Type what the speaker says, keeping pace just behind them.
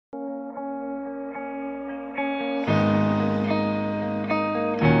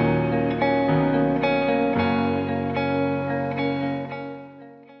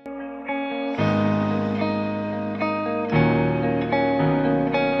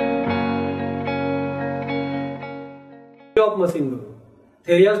Of machine बघू.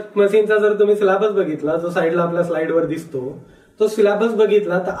 Theory of मशीनचा जर तुम्ही सिलेबस बघितला, जो साईडला आपल्या स्लाइडवर दिसतो, तो सिलेबस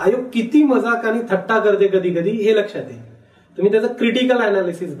बघितला तर आयोग किती मजाक आणि थट्टा करते कधी कधी हे लक्षात येईल. तुम्ही त्याचं क्रिटिकल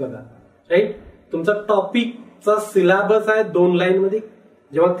अनालिसिस बघा. राईट, तुमचा टॉपिकचा सिलेबस आहे 2 लाईनमध्ये.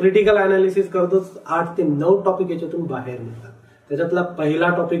 जेव्हा क्रिटिकल अनालिसिस करतो 8 ते 9 टॉपिक याच्यातून बाहेर निघतात. त्याच्यातला पहिला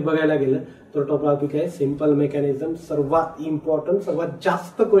टॉपिक बघायला गेलं तर टॉपिक आहे सिंपल मेकॅनिझम. सर्वात इम्पॉर्टंट, सर्वात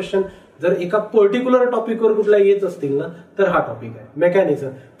जास्त क्वेश्चन जर एका पर्टिक्युलर टॉपिकवर कुठला येत असतील ना तर हा टॉपिक आहे मेकॅनिझम.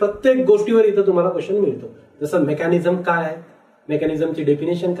 प्रत्येक गोष्टीवर इथं तुम्हाला क्वेश्चन मिळतो. जसं मेकॅनिझम काय आहे, मेकॅनिझमची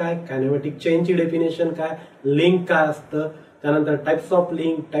डेफिनेशन काय, कायनेमॅटिक चेनची डेफिनेशन काय, लिंक काय असतं, त्यानंतर types of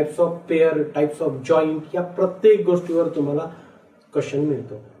link, types of pair, types of joint, या प्रत्येक गोष्टीवर तुम्हाला क्वेश्चन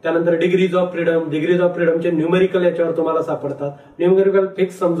मिळतो. त्यानंतर degrees of freedom, degrees of फ्रीडमचे numerical याच्यावर तुम्हाला सापडतात. न्यूमेरिकल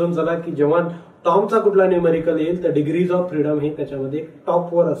फिक्स समजून चला की जेव्हा टॉमचा कुठला न्यूमेरिकल येईल तर डिग्रीज ऑफ फ्रीडम हे त्याच्यामध्ये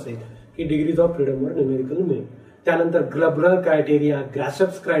टॉपवर असेल की डिग्रीज ऑफ फ्रीडमवर न्यूमेरिकल मिळेल. त्यानंतर ग्लबलर criteria,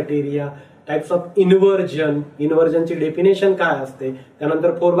 ग्रॅशप्स criteria, types of inversion, इन्व्हर्जनची definition काय असते,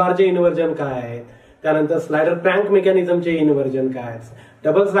 त्यानंतर 4 बारचे इन्व्हर्जन काय आहेत, त्यानंतर स्लायडर क्रँक मेकॅनिझमचे इन्व्हर्जन काय,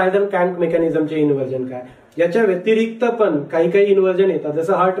 डबल स्लायडर क्रँक मेकॅनिझमचे इन्व्हर्जन काय. याच्या व्यतिरिक्त पण काही इन्व्हर्जन येतात,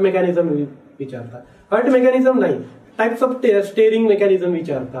 जसं हर्ट मेकॅनिझम विचारतात. हर्ट मेकॅनिझम नाही, टाइप्स ऑफ स्टेअरिंग मेकॅनिझम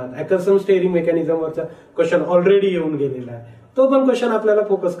विचारतात. ॲकर्सन स्टेअरिंग मेकॅनिझमवरचा क्वेश्चन ऑलरेडी येऊन गेलेला आहे, तो पण क्वेश्चन आपल्याला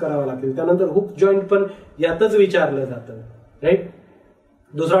फोकस करावा लागेल. त्यानंतर हुक जॉईंट पण यातच विचारलं जातं. राईट,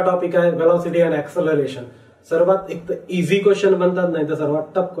 दुसरा टॉपिक आहे व्हेलॉसिटी अँड ऍक्सलरेशन. सर्वात एक तर इझी क्वेश्चन बनतात, नाही तर सर्वात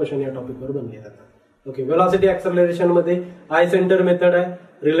टफ क्वेश्चन या टॉपिकवर बनले जातात. ओके, व्हेलॉसिटी ऍक्सलरेशन मध्ये आय सेंटर मेथड आहे,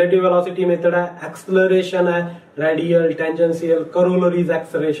 रिलेटिव्ह व्हेलॉसिटी मेथड आहे, ऍक्सलरेशन आहे, रॅडियल, टँजन्शियल, करोलरीज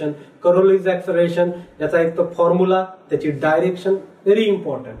ऍक्सलरेशन. करोलरीज ऍक्सलरेशन याचा एक तर फॉर्म्युला, त्याची डायरेक्शन व्हेरी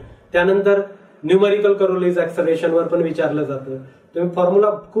इम्पॉर्टंट. त्यानंतर न्यूमरिकल करोलरीज ऍक्सलरेशनवर पण विचारलं जातं. तुम्ही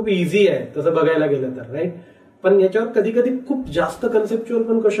फॉर्म्युला खूप इझी आहे तसं बघायला गेलं तर. राईट, पण याच्यावर कधी कधी खूप जास्त कन्सेप्च्युअल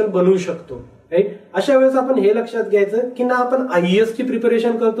पण क्वेश्चन बनवू शकतो. राईट, अशा वेळेस आपण हे लक्षात घ्यायचं की ना आपण IAS ची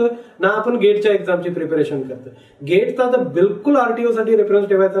प्रिपरेशन करतोय ना आपण गेटच्या एक्झामची प्रिपरेशन करतोय. गेटचा तर बिलकुल RTO साठी रेफरन्स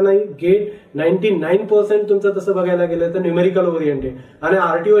ठेवायचा नाही. गेट 99% तुमचं तसं बघायला गेलं तर न्यूमेरिकल ओरिएंटेड आणि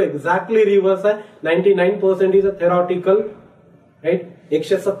RTO एक्झॅक्टली रिव्हर्स आहे. 99% इज अ थेरॉटिकल. राईट,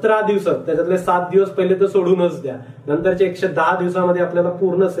 117 दिवसात त्याच्यातले 7 दिवस पहिले तर सोडूनच द्या, नंतरचे 110 दिवसामध्ये आपल्याला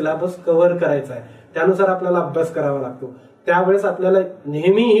पूर्ण सिलेबस कव्हर करायचा आहे. त्यानुसार आपल्याला अभ्यास करावा लागतो. त्यावेळेस आपल्याला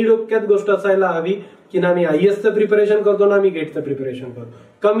नेहमी ही डोक्यात गोष्ट असायला हवी की ना मी IASचं प्रिपरेशन करतो ना मी गेटचं प्रिपरेशन करतो.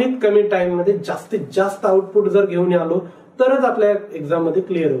 कमीत कमी टाइम मध्ये जास्तीत जास्त आउटपुट जर घेऊन आलो तरच आपल्या एक्झाम मध्ये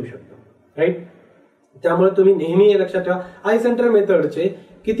क्लिअर होऊ शकतो. राईट, त्यामुळे तुम्ही नेहमी हे लक्षात ठेवा. आय सेंटर मेथडचे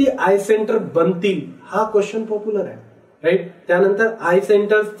किती आय सेंटर बनतील हा क्वेश्चन पॉप्युलर आहे. राईट, त्यानंतर आय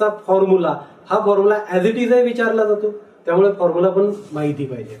सेंटरचा फॉर्म्युला, हा फॉर्म्युला ऍज इट इज विचारला जातो, त्यामुळे फॉर्म्युला पण माहिती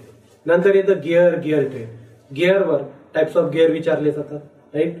पाहिजे. नंतर येतं gear train. गिअरवर types of gear विचारले जातात.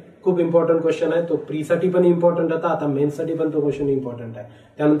 राईट, खूप इम्पॉर्टंट क्वेश्चन आहे तो. प्रीसाठी पण इम्पॉर्टंट होता, आता मेन्ससाठी पण तो क्वेश्चन इम्पॉर्टंट आहे.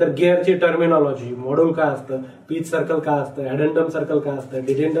 त्यानंतर गिअरची टर्मिनॉलॉजी, मॉड्यूल काय असतं, पीच सर्कल काय असतं, ॲडंडम सर्कल काय असतं,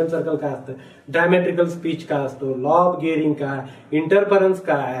 डिडेंडम सर्कल काय असतं, डायमेट्रिकल स्पीच काय असतो, लॉ ऑफ गिअरिंग काय, इंटरफरन्स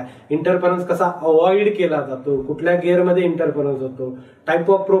काय, इंटरफरन्स कसा अवॉइड केला जातो, कुठल्या गिअरमध्ये इंटरफरन्स होतो,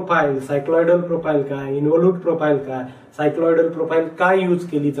 टाइप ऑफ प्रोफाईल, सायक्लॉइडल प्रोफाईल काय, इन्व्हॉल्यूट प्रोफाईल काय, सायक्लॉइडल प्रोफाईल काय यूज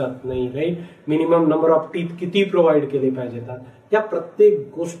केली जात नाही. Right, minimum number of teeth किती प्रोव्हाइड केले पाहिजेत. या प्रत्येक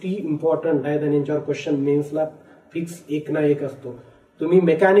गोष्टी इम्पॉर्टंट आहेत आणि यांच्यावर क्वेश्चन मेन्सला फिक्स एक ना एक असतो. तुम्ही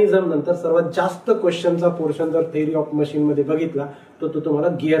मेकॅनिझम नंतर सर्वात जास्त क्वेश्चनचा पोर्शन जर थेअरी ऑफ मशीन मध्ये बघितला तर तो तुम्हाला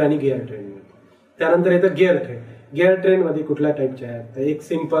गिअर आणि गिअर ट्रेन मिळतो. त्यानंतर येतं गिअर ट्रेन. गिअर ट्रेन मध्ये कुठल्या टाईपचे आहेत तर एक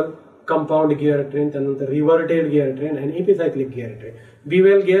सिंपल कंपाऊंड गिअर ट्रेन, त्यानंतर रिव्हर्टेड गिअर ट्रेन आणि एपिसायक्लिक गिअर ट्रेन.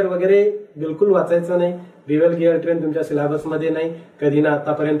 बिवेल गिअर वगैरे बिलकुल वाचायचं नाही. बिवेल गिअर ट्रेन तुमच्या सिलेबसमध्ये नाही, कधी ना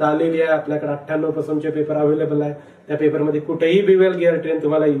आतापर्यंत आलेली आहे. आपल्याकडे 98% पेपर अवेलेबल आहे. त्या पेपरमध्ये कुठेही बिवेल गिअर ट्रेन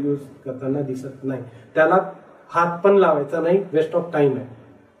तुम्हाला यूज करताना दिसत नाही. त्याला हात पण लावायचा नाही, वेस्ट ऑफ टाइम आहे.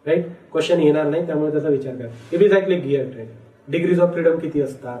 राईट, क्वेश्चन येणार नाही, त्यामुळे त्याचा विचार करा. एपिसायक्लिक gear train, degrees of freedom किती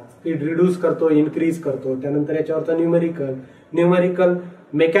असतात, स्पीड रिड्यूस करतो, इन्क्रीज करतो. त्यानंतर याच्यावरचा न्यूमेरिकल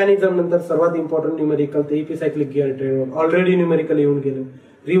मेकॅनिझम, नंतर सर्वात इम्पॉर्टंट न्यूमेरिकल ते एपिसायक्लिक गिअर ट्रेनवर ऑलरेडी न्यूमेरिकल येऊन गेलं.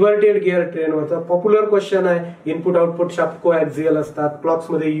 रिव्हर्टेड गिअर ट्रेनवरचा पॉप्युलर क्वेश्चन आहे. इनपुट आउटपुट शाफ्ट कोॲक्सियल असतात,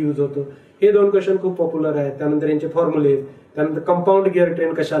 क्लॉक्समध्ये यूज होतो. हे 2 क्वेश्चन खूप पॉप्युलर आहेत. त्यानंतर यांचे फॉर्म्युले, त्यानंतर कंपाऊंड गिअर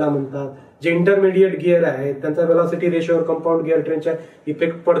ट्रेन कशाला म्हणतात, जे इंटरमिडिएट गिअर आहेत त्यांचा वेलॉसिटी रेशोवर कंपाऊंड गिअर ट्रेनचा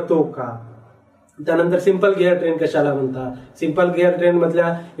इफेक्ट पडतो का. त्यानंतर सिंपल गिअर ट्रेन कशाला म्हणतात, सिंपल गिअर ट्रेन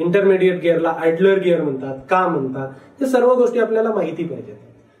मधल्या इंटरमिडिएट गिअरला आयडलर गिअर म्हणतात, का म्हणतात, हे सर्व गोष्टी आपल्याला माहिती पाहिजेत.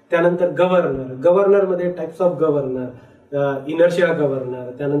 त्यानंतर गव्हर्नर मध्ये types of governor, inertia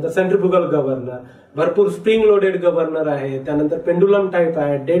governor, त्यानंतर सेंट्रिफ्युगल गव्हर्नर, भरपूर स्प्रिंग लोडेड गव्हर्नर आहे, त्यानंतर पेंडुलम टाईप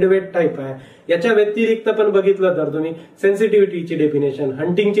आहे, डेड वेट टाईप आहे. याच्या व्यतिरिक्त पण बघितलं तर तुम्ही सेन्सिटिव्हिटीची डेफिनेशन,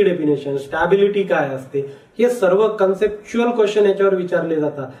 हंटिंगची डेफिनेशन, स्टॅबिलिटी काय असते, हे सर्व कन्सेप्च्युअल क्वेश्चन याच्यावर विचारले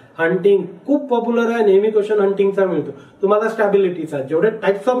जातात. हंटिंग खूप पॉप्युलर आहे, नेहमी क्वेश्चन हंटिंगचा मिळतो. तुम्हाला स्टॅबिलिटीचा, जेवढे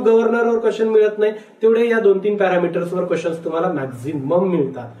टाइप्स ऑफ गव्हर्नरवर क्वेश्चन मिळत नाही तेवढे या 2-3 पॅरामीटर्सवर क्वेश्चन्स तुम्हाला मॅक्झिमम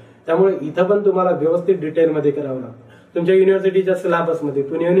मिळतात. त्यामुळे इथं पण तुम्हाला व्यवस्थित डिटेलमध्ये करावं लागतं. तुमच्या युनिव्हर्सिटीच्या सिलेबसमध्ये,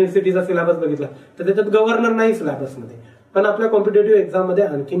 पुणे युनिव्हर्सिटीचा सिलेबस बघितला तर त्याच्यात गव्हर्नर नाही सिलेबसमध्ये, पण आपल्या कॉम्पिटेटिव्ह एक्झाम मध्ये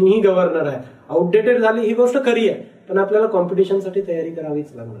आणखीनही गव्हर्नर आहे. आउटडेटेड झाली ही गोष्ट खरी आहे, पण आपल्याला कॉम्पिटिशनसाठी तयारी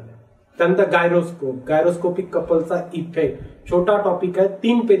करावीच लागणार आहे. त्यानंतर गायरोस्कोपिक कपलचा इफेक्ट, छोटा टॉपिक आहे,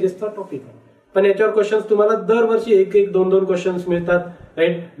 3 पेजेसचा टॉपिक आहे, पण याच्यावर क्वेश्चन्स तुम्हाला दरवर्षी 1-1, 2-2 क्वेश्चन्स मिळतात.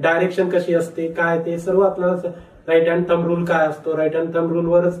 राईट, डायरेक्शन कशी असते, काय ते सर्व आपल्याला, राईट हँड थंब रूल काय असतो, राईट हँड थंब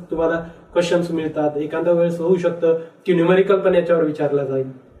रूलवरच तुम्हाला क्वेश्चन्स मिळतात. एखाद्या वेळेस होऊ शकतं की न्यूमेरिकल पण याच्यावर विचारला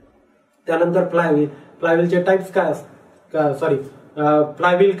जाईल. त्यानंतर फ्लायव्हीलचे टाइप्स काय असतात,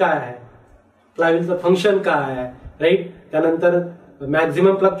 फ्लायव्हील काय आहे, फ्लायव्हीलचं फंक्शन काय आहे, राईट. त्यानंतर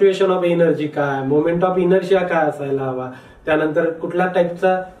मॅक्झिमम फ्लक्च्युएशन ऑफ एनर्जी काय, मोमेंट ऑफ इनर्शिया काय असायला हवा, त्यानंतर कुठल्या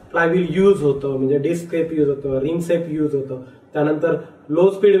टाइपचा फ्लायव्हील यूज होतो, म्हणजे डिस्क शेप यूज होतो, रिंग शेप यूज होतो. त्यानंतर लो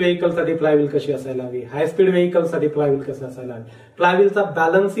स्पीड व्हेकलसाठी फ्लायव्हील कशी असायला हवी, हाय स्पीड व्हेकलसाठी फ्लायव्हील कसं असायला हवी, फ्लायव्हीलचा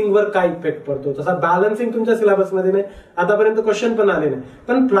बॅलन्सिंगवर काय इफेक्ट पडतो. तसा बॅलन्सिंग तुमच्या सिलेबसमध्ये नाही, आतापर्यंत क्वेश्चन पण आले नाही,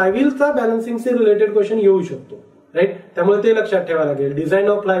 पण फ्लायव्हीलचा बॅलन्सिंगशी रिलेटेड क्वेश्चन येऊ शकतो. राईट, त्यामुळे ते लक्षात ठेवावं लागेल. डिझाईन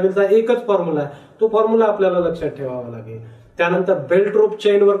ऑफ फ्लायव्हीलचा एकच फॉर्म्युला आहे, तो फॉर्म्युला आपल्याला लक्षात ठेवावा लागेल. त्यानंतर बेल्ट रोप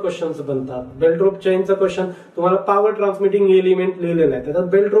चेनवर क्वेश्चन्स बनतात. बेल्ट रोप चेनचं क्वेश्चन तुम्हाला पॉवर ट्रान्समिटिंग एलिमेंट लिहिलेलं आहे, त्याच्यात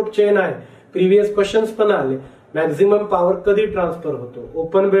बेल्ट रोप चेन आहे. प्रिव्हियस क्वेश्चन्स पण आले. मॅक्झिमम पॉवर कधी ट्रान्सफर होतो,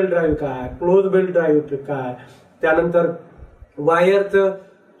 ओपन बेल्ट ड्राईव्ह काय, क्लोज बेल्ट ड्राईव्ह काय, त्यानंतर वायरचं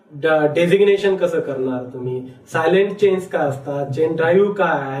डेझिग्नेशन कसं करणार तुम्ही, सायलेंट चेन्स काय असतात, चेन ड्राईव्ह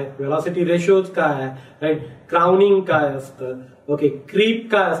काय आहे, व्हेलॉसिटी रेशोज काय, राईट, क्राउनिंग काय असतं, ओके, क्रीप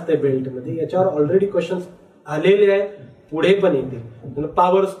काय असते बेल्टमध्ये, याच्यावर ऑलरेडी क्वेश्चन्स आलेले आहेत, पुढे पण येतील.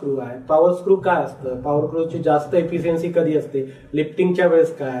 पॉवर स्क्रू आहे, पॉवर स्क्रू काय असतं, पॉवर स्क्रूची जास्त एफिशियन्सी कधी असते, लिफ्टिंगच्या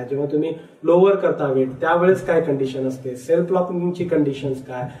वेळेस काय, जेव्हा तुम्ही लोअर करता वेट त्यावेळेस काय कंडिशन असते, सेल्फ लॉकिंगची कंडिशन्स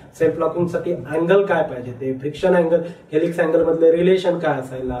काय, सेल्फ लॉकिंगसाठी अँगल काय पाहिजे, ते फ्रिक्शन अँगल, हेलिक्स अँगल मधले रिलेशन काय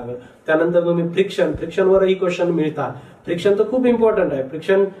असायला हवं. त्यानंतर तुम्ही फ्रिक्शनवरही क्वेश्चन मिळतात. फ्रिक्शन तर खूप इम्पॉर्टंट आहे.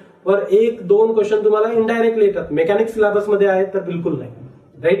 फ्रिक्शनवर 1-2 क्वेश्चन तुम्हाला इनडायरेक्टली येतात. मेकॅनिक्स सिलेबसमध्ये आहेत तर बिलकुल नाही,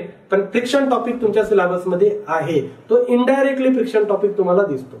 राईट, पण फ्रिक्शन टॉपिक तुमच्या सिलेबसमध्ये आहे, तो इनडायरेक्टली फ्रिक्शन टॉपिक तुम्हाला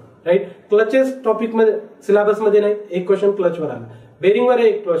दिसतो. राईट, क्लचेस टॉपिक मध्ये सिलेबसमध्ये नाही, एक क्वेश्चन क्लचवर आला, बेरिंगवर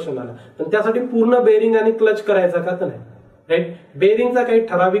एक क्वेश्चन आला, पण त्यासाठी पूर्ण बेरिंग आणि क्लच करायचा का तर नाही. राईट, बेरिंगचा काही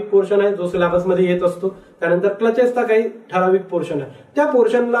ठराविक पोर्शन आहे जो सिलेबसमध्ये येत असतो, त्यानंतर क्लचेसचा काही ठराविक पोर्शन आहे, त्या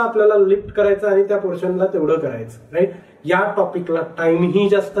पोर्शनला आपल्याला लिफ्ट करायचं आणि त्या पोर्शनला तेवढं करायचं. राईट, या टॉपिकला टाइमही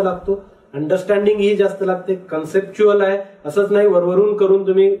जास्त लागतो, अंडरस्टँडिंग ही जास्त लागते, कन्सेप्च्युअल आहे, असंच नाही वरवरून करून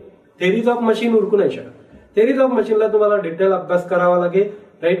तुम्ही थेरीज ऑफ मशीन उरकू नाही शकत. थेरीज ऑफ मशीनला तुम्हाला डिटेल अभ्यास करावा लागेल.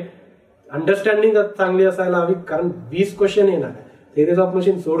 राईट, अंडरस्टँडिंग चांगली असायला हवी, कारण 20 क्वेश्चन येणार आहे. थेरीज ऑफ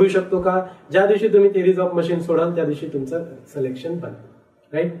मशीन सोडू शकतो का, ज्या दिवशी तुम्ही थेरीज ऑफ मशीन सोडाल त्या दिवशी तुमचं सिलेक्शन बनेल.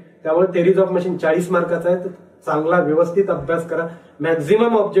 राईट, त्यामुळे थेरीज ऑफ मशीन 40 मार्काचा आहे, तर चांगला व्यवस्थित अभ्यास करा,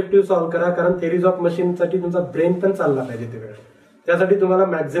 मॅक्झिमम ऑब्जेक्टिव्ह सॉल्व्ह करा, कारण थेरीज ऑफ मशीनसाठी तुमचा ब्रेन पण चालला पाहिजे ते वेळ. त्यासाठी तुम्हाला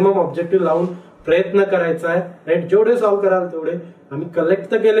मॅक्झिमम ऑब्जेक्टिव्ह लावून प्रयत्न करायचा आहे. राईट, जेवढे सॉल्व्ह कराल तेवढे. आम्ही कलेक्ट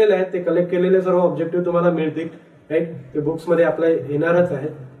तर केलेले आहेत, ते कलेक्ट केलेले सर्व ऑब्जेक्टिव्ह तुम्हाला मिळतील. राईट, ते बुक्समध्ये आपल्या येणारच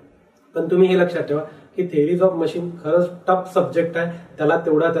आहेत, पण तुम्ही हे लक्षात ठेवा की थेरीज ऑफ मशीन खरंच टफ सब्जेक्ट आहे, त्याला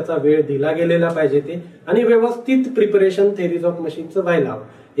तेवढा त्याचा वेळ दिला गेलेला पाहिजे ते, आणि व्यवस्थित प्रिपरेशन थेरीज ऑफ मशीनचं व्हायला हवं.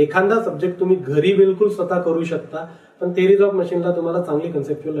 एखादा सब्जेक्ट तुम्ही घरी बिलकुल स्वतः करू शकता, पण थेरीज ऑफ मशीनला तुम्हाला चांगली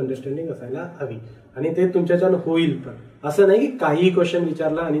कन्सेप्च्युअल अंडरस्टँडिंग असायला हवी, आणि ते तुमच्याच्यानं होईल पण. असं नाही की काहीही क्वेश्चन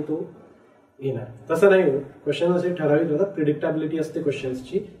विचारला आणि तो येणार, तसं नाही होत. क्वेश्चन असे ठराविक होतात, प्रिडिक्टेबिलिटी असते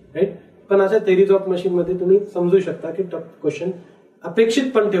क्वेश्चन्सची. राईट, पण अशा थेरीज ऑफ मशीन मध्ये तुम्ही समजू शकता की टफ क्वेश्चन अपेक्षित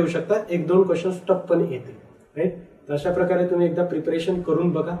पण ठेवू शकता, 1-2 क्वेश्चन टफ पण येतील. राईट, अशा प्रकारे तुम्ही एकदा प्रिपरेशन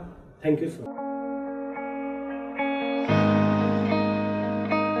करून बघा. Thank you so much.